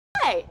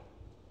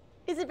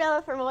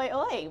Isabella from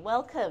OiOi.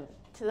 Welcome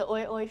to the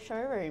OiOi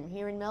showroom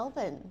here in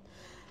Melbourne.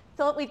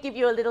 Thought we'd give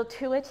you a little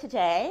tour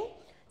today.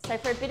 So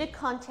for a bit of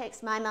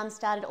context, my mum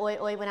started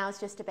OiOi when I was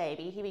just a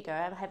baby. Here we go,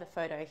 I have a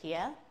photo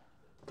here.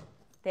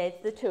 There's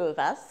the two of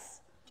us,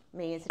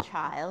 me as a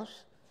child,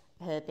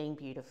 her being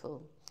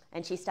beautiful.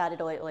 And she started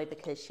OiOi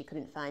because she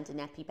couldn't find a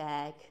nappy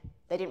bag.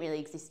 They didn't really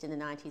exist in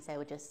the 90s, they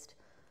were just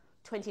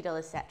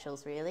 $20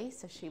 satchels really.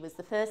 So she was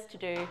the first to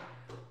do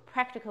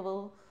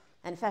practicable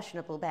and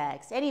fashionable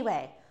bags.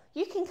 Anyway,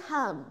 you can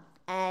come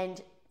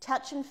and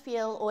touch and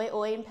feel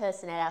OiOi in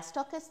person at our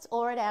stockists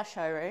or at our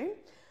showroom.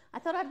 I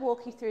thought I'd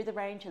walk you through the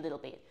range a little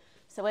bit.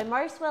 So we're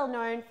most well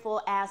known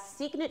for our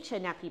signature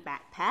nappy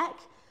backpack.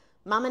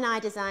 Mum and I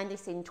designed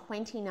this in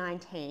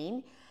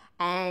 2019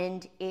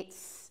 and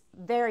it's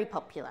very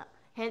popular.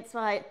 Hence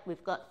why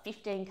we've got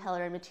 15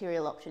 colour and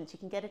material options. You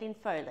can get it in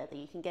faux leather,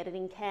 you can get it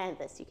in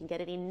canvas, you can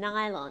get it in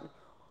nylon,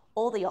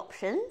 all the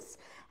options.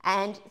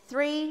 And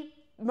three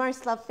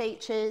most loved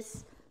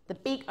features: the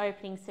big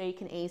opening so you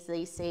can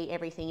easily see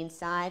everything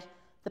inside.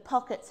 The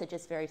pockets are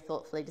just very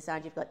thoughtfully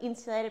designed. You've got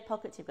insulated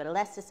pockets, you've got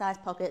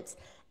elasticized pockets,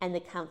 and the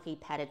comfy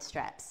padded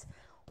straps.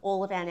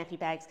 All of our nappy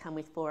bags come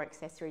with 4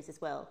 accessories as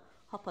well.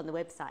 Hop on the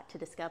website to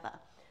discover.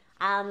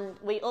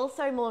 We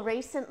also more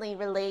recently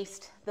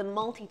released the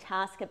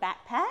multitasker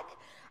backpack,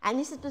 and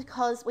this is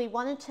because we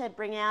wanted to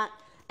bring out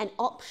an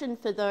option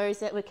for those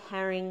that were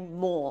carrying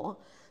more.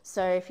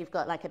 So if you've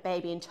got like a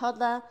baby and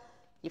toddler,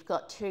 you've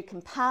got 2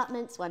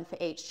 compartments, one for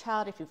each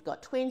child. If you've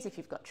got twins, if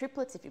you've got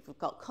triplets, if you've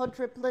got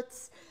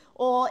quadruplets,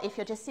 or if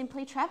you're just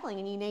simply traveling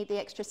and you need the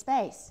extra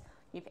space,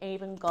 you've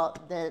even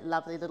got the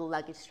lovely little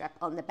luggage strap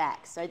on the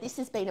back. So this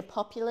has been a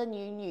popular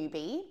new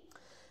newbie.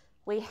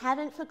 We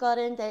haven't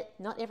forgotten that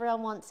not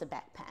everyone wants a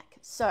backpack.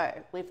 So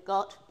we've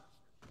got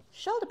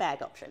shoulder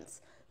bag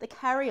options. The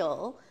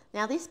carry-all.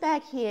 Now this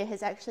bag here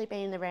has actually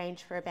been in the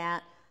range for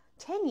about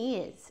 10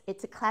 years.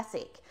 It's a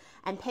classic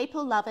and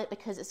people love it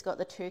because it's got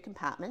the 2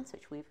 compartments,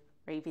 which we've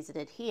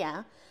revisited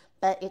here,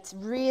 but it's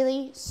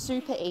really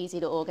super easy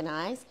to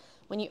organize.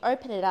 When you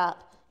open it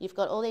up, you've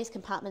got all these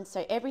compartments,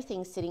 so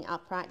everything's sitting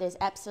upright. There's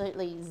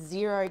absolutely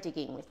zero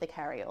digging with the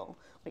carry-all,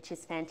 which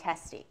is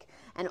fantastic.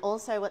 And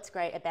also what's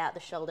great about the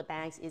shoulder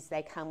bags is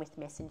they come with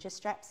messenger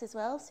straps as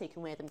well, so you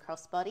can wear them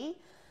crossbody.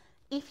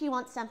 If you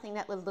want something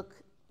that will look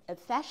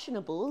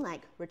fashionable,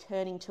 like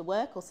returning to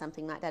work or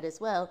something like that as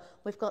well,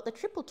 we've got the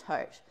triple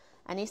tote.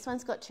 And this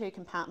one's got 2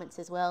 compartments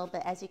as well,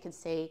 but as you can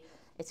see,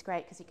 it's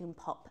great because you can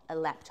pop a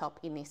laptop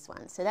in this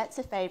one. So that's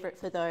a favourite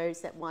for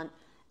those that want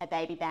a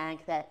baby bag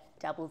that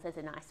doubles as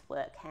a nice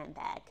work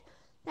handbag.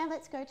 Now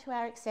let's go to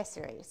our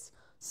accessories.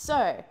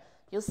 So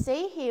you'll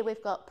see here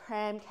we've got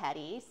Pram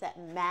Caddies that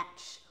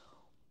match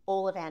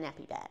all of our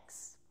nappy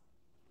bags.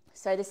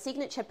 So the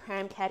signature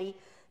Pram Caddy,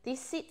 this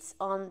sits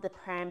on the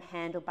pram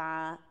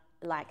handlebar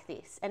like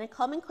this. And a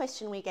common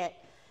question we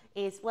get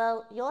is,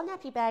 well, your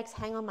nappy bags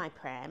hang on my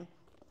pram.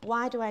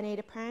 Why do I need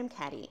a Pram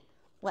Caddy?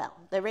 Well,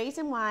 the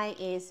reason why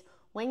is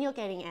when you're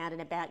getting out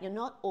and about, you're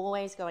not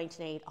always going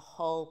to need a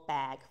whole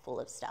bag full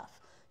of stuff.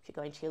 If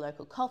you're going to your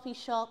local coffee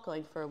shop,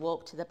 going for a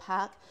walk to the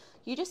park,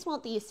 you just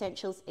want the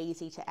essentials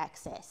easy to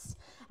access.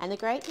 And the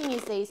great thing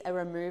is these are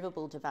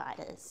removable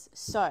dividers.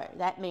 So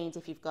that means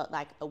if you've got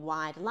like a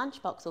wide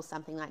lunchbox or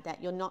something like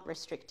that, you're not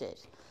restricted.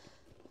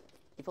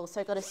 You've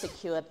also got a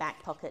secure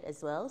back pocket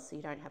as well, so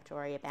you don't have to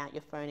worry about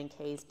your phone and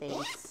keys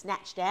being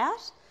snatched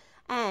out.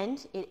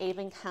 And it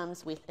even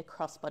comes with a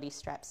crossbody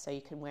strap so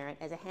you can wear it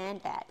as a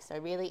handbag. So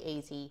really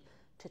easy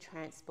to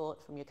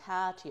transport from your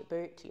car to your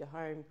boot to your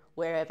home,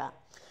 wherever.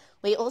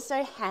 We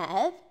also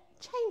have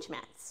change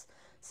mats.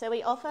 So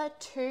we offer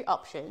 2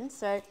 options.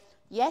 So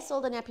yes, all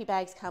the nappy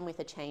bags come with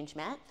a change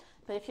mat,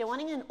 but if you're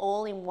wanting an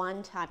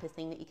all-in-one type of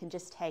thing that you can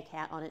just take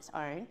out on its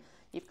own,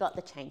 you've got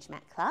the change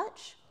mat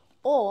clutch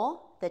or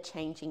the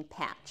changing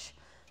pouch.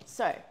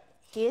 So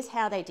here's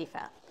how they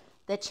differ.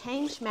 The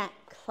change mat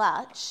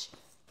clutch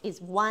is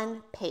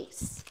 1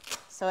 piece.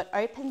 So it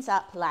opens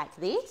up like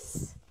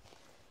this,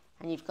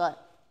 and you've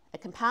got a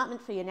compartment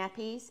for your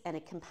nappies and a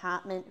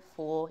compartment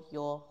for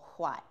your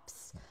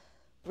wipes.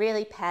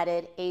 Really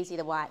padded, easy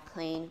to wipe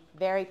clean,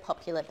 very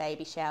popular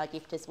baby shower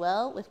gift as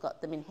well. We've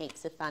got them in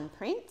heaps of fun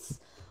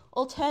prints.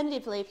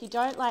 Alternatively, if you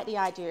don't like the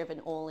idea of an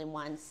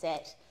all-in-one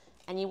set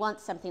and you want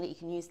something that you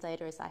can use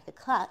later as like a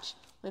clutch,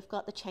 we've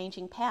got the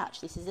changing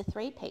pouch. This is a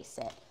 3-piece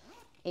set.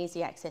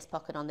 Easy access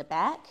pocket on the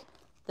back.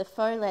 The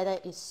faux leather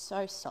is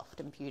so soft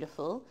and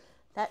beautiful.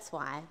 That's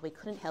why we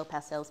couldn't help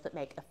ourselves but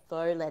make a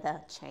faux leather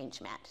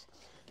change mat.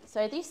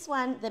 So this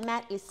one, the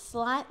mat is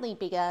slightly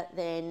bigger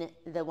than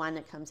the one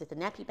that comes with the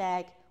nappy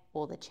bag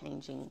or the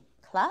changing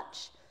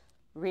clutch.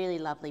 Really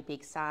lovely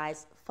big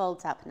size,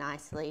 folds up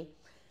nicely.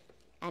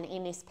 And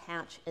in this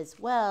pouch as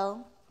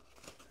well,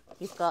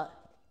 you've got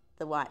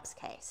the wipes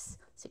case.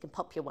 So you can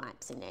pop your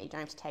wipes in there. You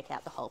don't have to take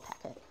out the whole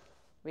packet.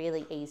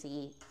 Really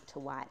easy to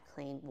wipe,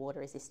 clean,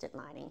 water resistant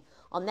lining.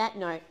 On that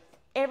note,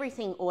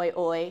 everything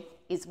OiOi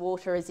is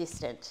water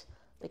resistant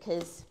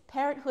because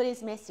parenthood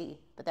is messy,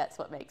 but that's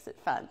what makes it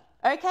fun.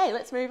 Okay,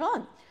 let's move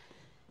on.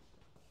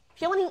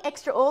 If you're wanting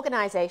extra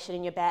organisation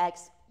in your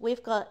bags,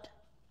 we've got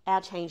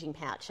our changing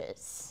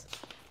pouches.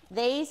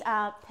 These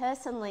are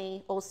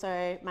personally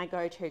also my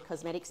go-to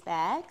cosmetics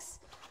bags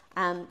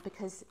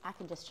because I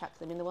can just chuck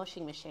them in the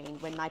washing machine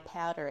when my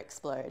powder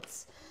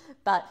explodes.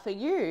 But for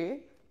you,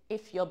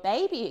 if your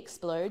baby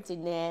explodes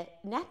in their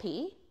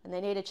nappy and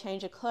they need a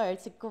change of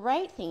clothes, the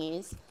great thing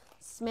is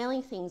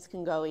smelly things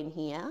can go in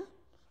here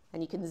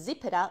and you can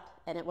zip it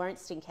up and it won't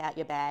stink out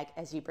your bag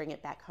as you bring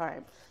it back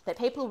home. But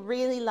people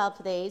really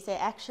love these. They're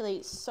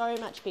actually so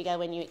much bigger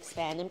when you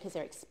expand them because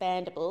they're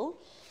expandable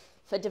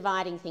for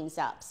dividing things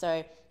up. So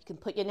you can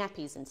put your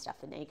nappies and stuff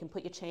in there. You can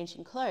put your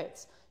changing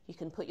clothes. You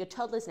can put your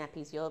toddler's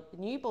nappies, your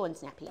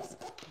newborn's nappies.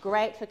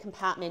 Great for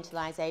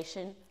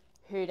compartmentalisation.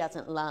 Who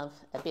doesn't love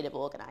a bit of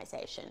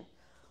organisation?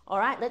 All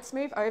right, let's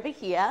move over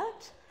here.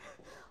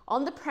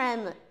 On the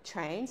pram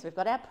trains, we've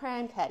got our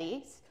Pram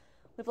Caddies.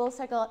 We've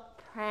also got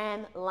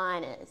Pram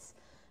Liners.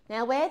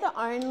 Now, we're the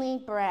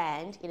only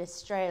brand in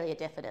Australia,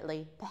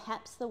 definitely,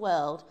 perhaps the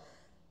world,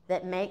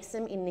 that makes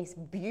them in this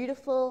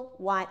beautiful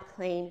wipe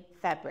clean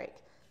fabric.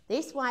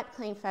 This wipe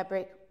clean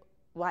fabric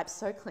wipes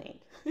so clean.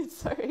 It's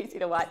so easy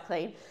to wipe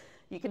clean.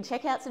 You can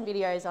check out some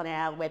videos on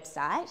our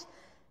website,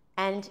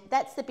 and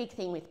that's the big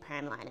thing with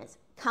Pram Liners.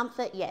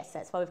 Comfort, yes,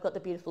 that's why we've got the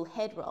beautiful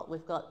head roll.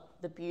 We've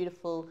got the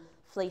beautiful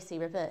fleecy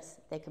reverse.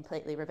 They're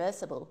completely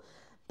reversible.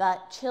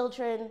 But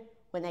children,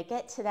 when they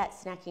get to that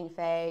snacking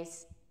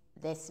phase,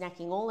 they're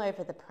snacking all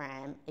over the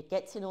pram. It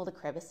gets in all the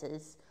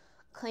crevices.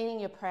 Cleaning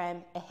your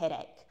pram, a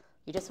headache.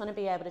 You just want to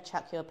be able to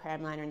chuck your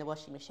pram liner in the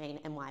washing machine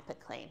and wipe it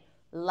clean.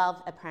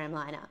 Love a pram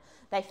liner.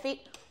 They fit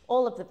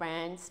all of the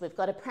brands. We've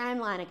got a pram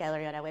liner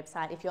gallery on our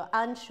website. If you're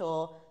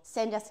unsure,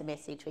 send us a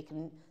message. We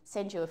can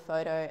send you a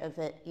photo of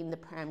it in the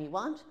pram you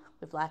want.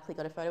 We've likely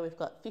got a photo. We've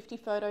got 50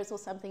 photos or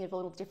something of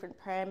all the different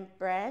pram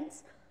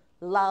brands.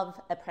 Love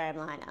a pram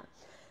liner.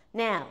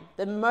 Now,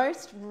 the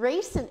most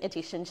recent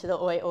addition to the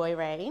OiOi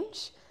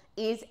range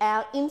is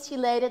our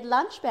insulated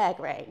lunch bag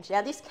range.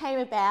 Now, this came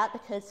about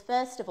because,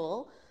 first of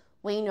all,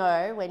 we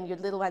know when your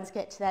little ones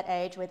get to that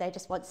age where they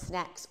just want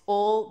snacks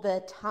all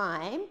the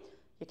time,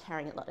 you're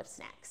carrying a lot of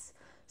snacks.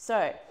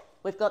 So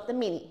we've got the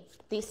mini.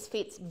 This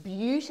fits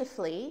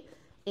beautifully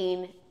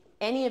in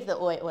any of the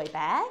OiOi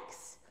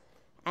bags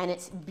and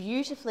it's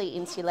beautifully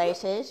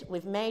insulated.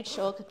 We've made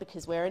sure,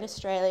 because we're in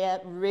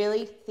Australia,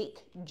 really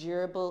thick,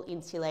 durable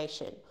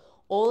insulation.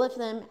 All of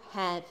them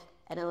have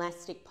an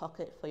elastic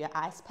pocket for your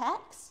ice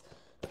packs.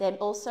 Then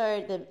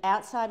also the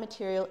outside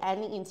material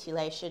and the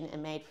insulation are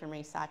made from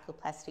recycled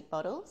plastic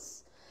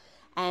bottles.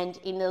 And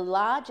in the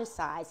larger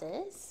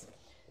sizes,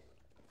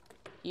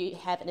 you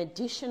have an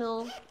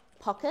additional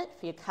pocket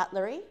for your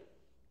cutlery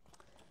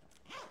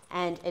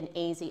and an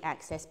easy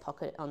access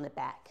pocket on the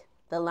back.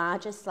 The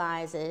larger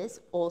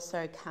sizes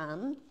also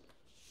come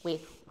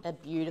with a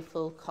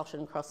beautiful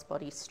cotton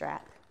crossbody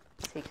strap,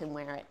 so you can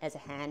wear it as a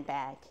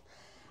handbag.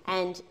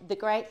 And the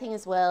great thing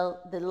as well,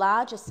 the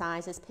larger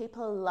sizes,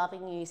 people are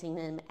loving using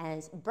them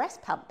as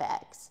breast pump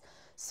bags.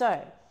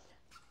 So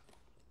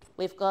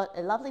we've got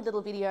a lovely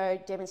little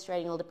video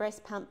demonstrating all the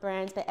breast pump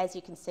brands, but as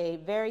you can see,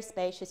 very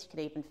spacious. You can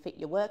even fit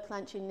your work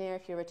lunch in there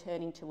if you're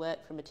returning to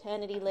work from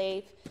maternity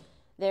leave.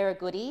 They're a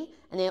goodie,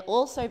 and they're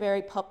also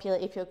very popular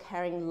if you're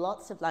carrying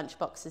lots of lunch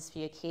boxes for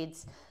your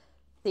kids.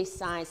 This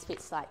size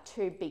fits like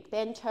 2 big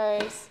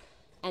bentos,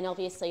 and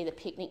obviously the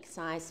picnic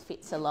size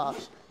fits a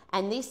lot.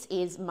 And this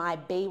is my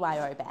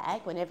BYO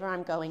bag. Whenever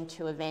I'm going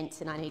to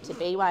events and I need to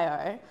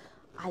BYO,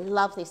 I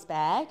love this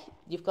bag.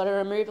 You've got a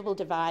removable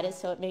divider,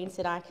 so it means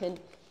that I can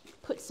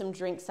put some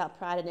drinks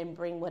upright and then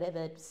bring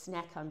whatever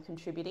snack I'm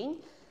contributing.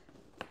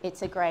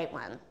 It's a great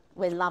one.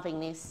 We're loving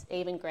this,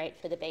 even great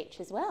for the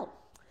beach as well.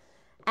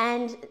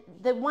 And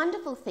the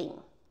wonderful thing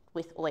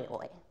with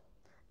OiOi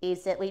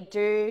is that we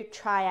do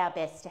try our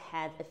best to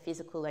have a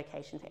physical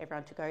location for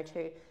everyone to go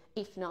to.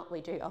 If not,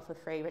 we do offer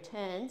free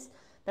returns.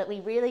 But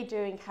we really do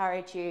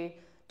encourage you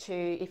to,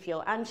 if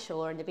you're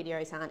unsure and the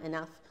videos aren't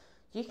enough,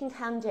 you can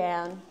come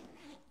down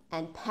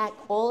and pack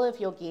all of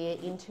your gear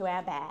into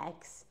our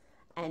bags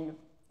and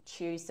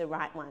choose the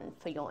right one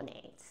for your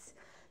needs.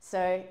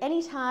 So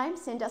anytime,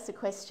 send us a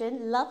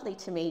question. Lovely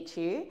to meet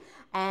you.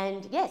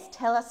 And yes,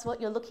 tell us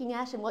what you're looking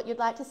at and what you'd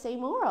like to see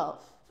more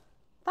of.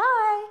 Bye.